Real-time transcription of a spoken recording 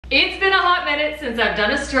It's been a hot minute since I've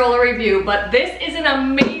done a stroller review, but this is an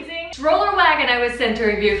amazing stroller wagon I was sent to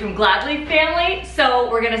review from Gladly Family.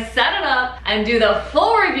 So we're gonna set it up and do the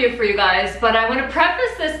full review for you guys. But I wanna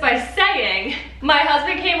preface this by saying, my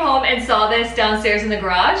husband came home and saw this downstairs in the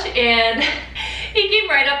garage, and he came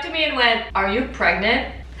right up to me and went, "Are you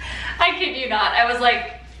pregnant?" I kid you not. I was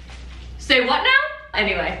like, "Say what now?"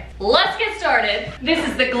 Anyway, let's get started. This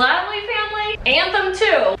is the Gladly Family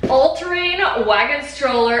Anthem2 all-terrain wagon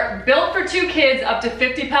stroller built for 2 kids up to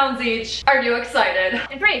 50 pounds each. Are you excited?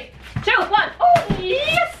 In 3, 2, 1. Oh,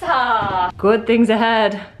 yes! Good things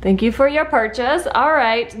ahead. Thank you for your purchase. All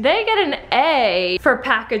right, they get an A for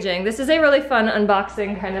packaging. This is a really fun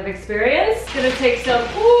unboxing kind of experience. It's gonna take some,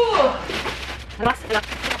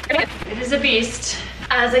 it is a beast,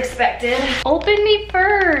 as expected. Open me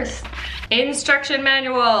first. Instruction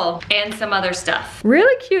manual and some other stuff.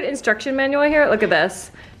 Really cute instruction manual here. Look at this.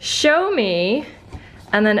 Show me,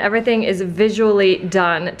 and then everything is visually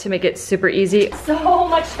done to make it super easy. So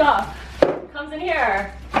much stuff comes in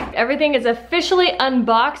here. Everything is officially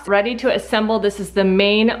unboxed, ready to assemble. This is the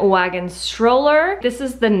main wagon stroller. This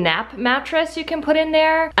is the nap mattress you can put in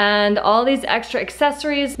there, and all these extra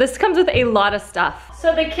accessories. This comes with a lot of stuff.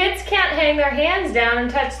 So the kids can't hang their hands down and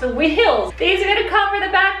touch the wheels. These are gonna cover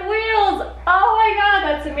the back wheels. Oh my God,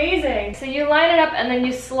 that's amazing. So you line it up and then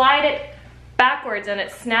you slide it backwards and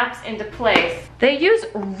it snaps into place. They use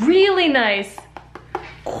really nice,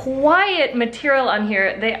 quiet material on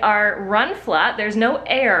here. They are run flat, there's no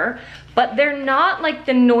air, but they're not like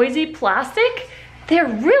the noisy plastic. They're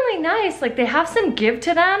really nice, like they have some give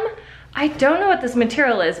to them. I don't know what this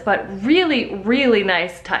material is, but really, really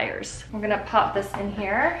nice tires. We're gonna pop this in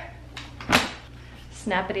here.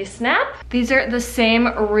 Snappity snap. These are the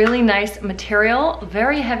same really nice material,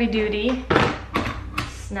 very heavy duty.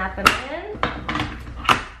 Snap them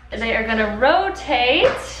in. They are gonna rotate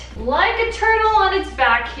like a turtle on its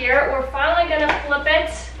back here. We're finally gonna flip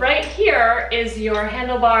it. Right here is your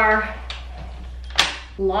handlebar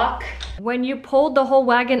lock. When you pulled the whole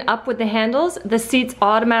wagon up with the handles, the seats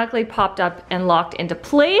automatically popped up and locked into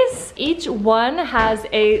place. Each one has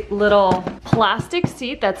a little plastic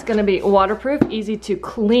seat that's gonna be waterproof, easy to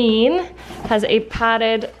clean, has a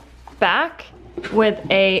padded back with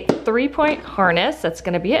a 3-point harness that's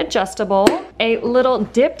gonna be adjustable, a little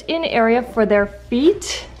dipped in area for their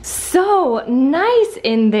feet. So nice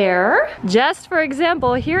in there. Just for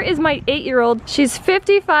example, here is my 8-year-old. She's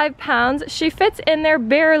 55 pounds. She fits in there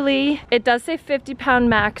barely. It does say 50-pound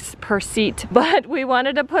max per seat, but we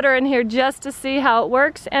wanted to put her in here just to see how it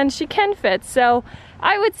works, and she can fit. So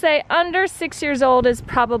I would say under 6 years old is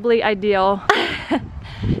probably ideal.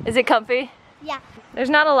 Is it comfy? Yeah. There's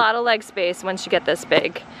not a lot of leg space once you get this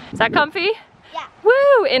big. Is that comfy? Yeah.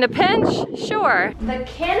 Woo! In a pinch? Sure. The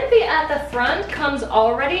canopy at the front comes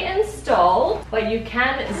already installed, but you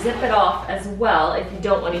can zip it off as well if you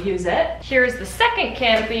don't want to use it. Here's the second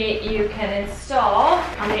canopy you can install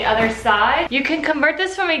on the other side. You can convert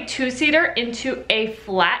this from a 2-seater into a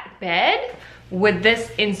flat bed with this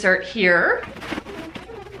insert here.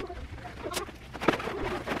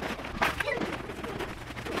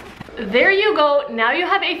 There you go. Now you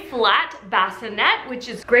have a flat bassinet, which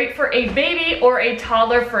is great for a baby or a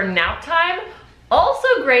toddler for nap time. Also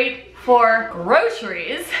great for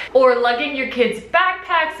groceries or lugging your kids'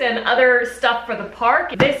 backpacks and other stuff for the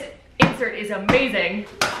park. This insert is amazing.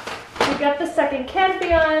 You got the second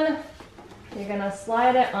canopy on. You're gonna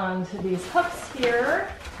slide it onto these hooks here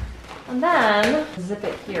and then zip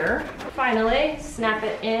it here. Finally, snap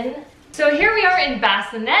it in. So here we are in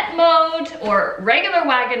bassinet mode or regular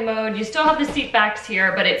wagon mode. You still have the seat backs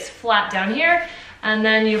here, but it's flat down here. And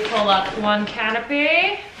then you pull up one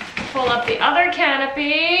canopy, pull up the other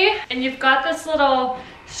canopy, and you've got this little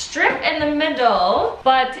strip in the middle,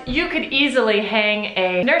 but you could easily hang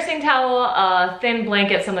a nursing towel, a thin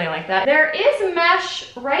blanket, something like that. There is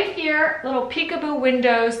mesh right here, little peekaboo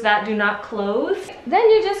windows that do not close. Then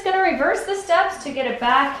you're just gonna reverse the steps to get it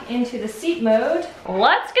back into the seat mode.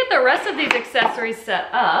 Let's get the rest of these accessories set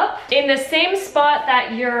up. In the same spot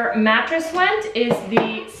that your mattress went is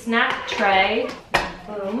the snack tray.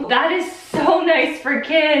 Boom. That is so nice for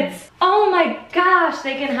kids. Oh my gosh,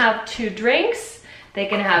 they can have 2 drinks. They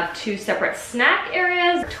can have 2 separate snack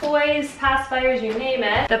areas, toys, pacifiers, you name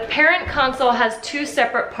it. The parent console has 2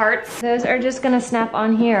 separate parts. Those are just gonna snap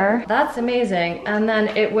on here. That's amazing. And then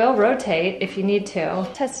it will rotate if you need to.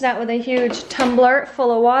 Test it out with a huge tumbler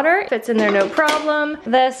full of water. Fits in there no problem.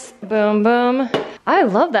 This, boom, boom. I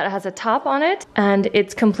love that it has a top on it and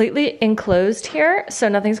it's completely enclosed here, so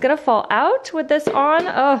nothing's gonna fall out with this on.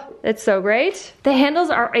 Oh, it's so great. The handles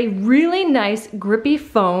are a really nice grippy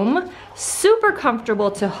foam, super comfortable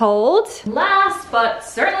to hold. Last but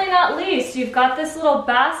certainly not least, you've got this little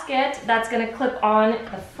basket that's gonna clip on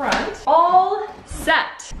the front. All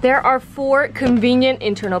set. There are 4 convenient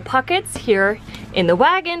internal pockets here in the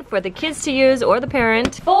wagon for the kids to use or the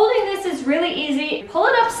parent. Folding this is really easy. Pull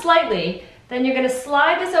it up slightly, then you're gonna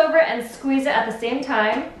slide this over and squeeze it at the same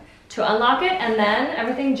time to unlock it, and then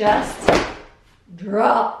everything just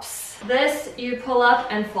drops. This you pull up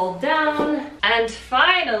and fold down, and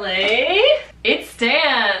finally, it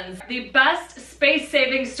stands. The best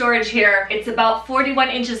space-saving storage here. It's about 41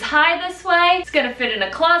 inches high this way. It's gonna fit in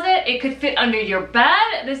a closet. It could fit under your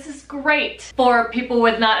bed. This is great for people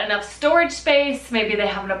with not enough storage space. Maybe they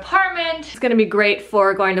have an apartment. It's gonna be great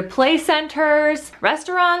for going to play centers,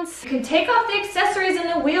 restaurants. You can take off the accessories and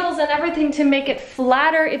the wheels and everything to make it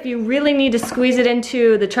flatter if you really need to squeeze it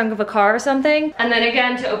into the trunk of a car or something. And then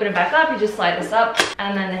again, to open it back up, you just slide this up,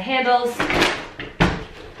 and then the handles,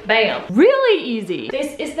 bam. Really easy.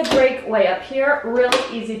 This is the brake way up here, really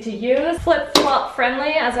easy to use. Flip-flop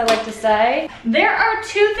friendly, as I like to say. There are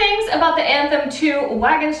 2 things about the Anthem2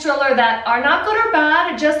 Wagon Stroller that are not good or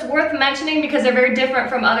bad, just worth mentioning because they're very different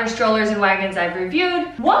from other strollers and wagons I've reviewed.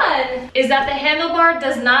 One is that the handlebar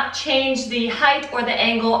does not change the height or the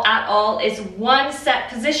angle at all. It's one set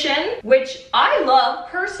position, which I love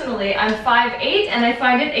personally. I'm 5'8" and I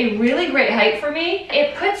find it a really great height for me.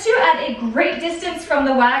 It puts you at a great distance from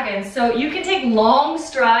the wagon, so you can take long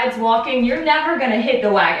strides walking. You're never gonna hit the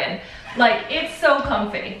wagon. Like, it's so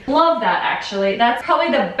comfy. Love that, actually. That's probably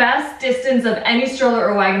the best distance of any stroller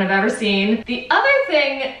or wagon I've ever seen. The other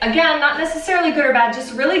thing, again, not necessarily good or bad,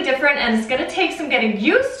 just really different, and it's gonna take some getting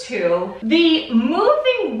used to. The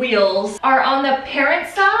moving wheels are on the parent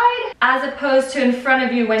side as opposed to in front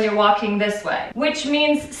of you when you're walking this way, which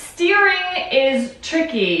means steering is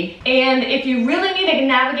tricky. And if you really need to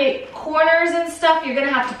navigate corners and stuff, you're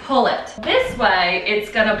gonna have to pull it. This way,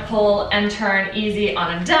 it's gonna pull and turn easy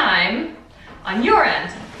on a dime on your end.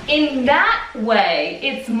 In that way,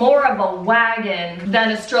 it's more of a wagon than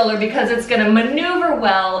a stroller because it's gonna maneuver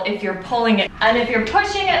well if you're pulling it. And if you're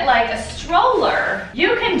pushing it like a stroller,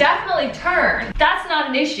 you can definitely turn. That's not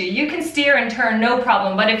an issue. You can steer and turn, no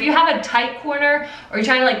problem. But if you have a tight corner or you're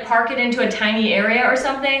trying to like park it into a tiny area or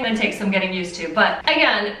something, then it takes some getting used to. But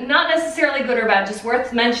again, not necessarily good or bad, just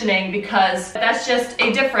worth mentioning because that's just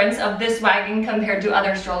a difference of this wagon compared to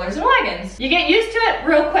other strollers and wagons. You get used to it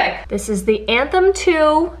real quick. This is the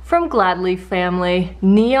Anthem2 from Gladly family.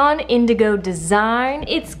 Neon indigo design.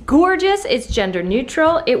 It's gorgeous, it's gender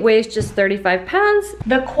neutral, it weighs just 35 pounds.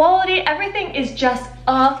 The quality, everything is just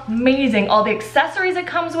amazing. All the accessories it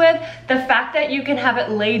comes with, the fact that you can have it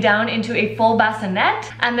lay down into a full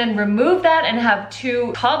bassinet and then remove that and have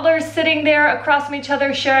 2 toddlers sitting there across from each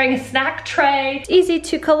other sharing a snack tray. It's easy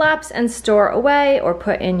to collapse and store away or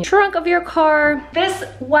put in your trunk of your car. This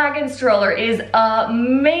wagon stroller is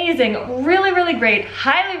amazing. Really, really great.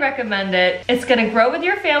 Highly recommend it. It's gonna grow with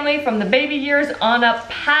your family from the baby years on up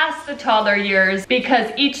past the toddler years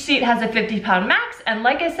because each seat has a 50-pound max. And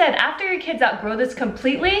like I said, after your kids outgrow this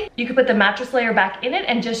completely, you can put the mattress layer back in it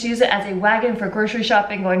and just use it as a wagon for grocery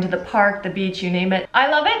shopping, going to the park, the beach, you name it. I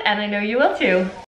love it, and I know you will too.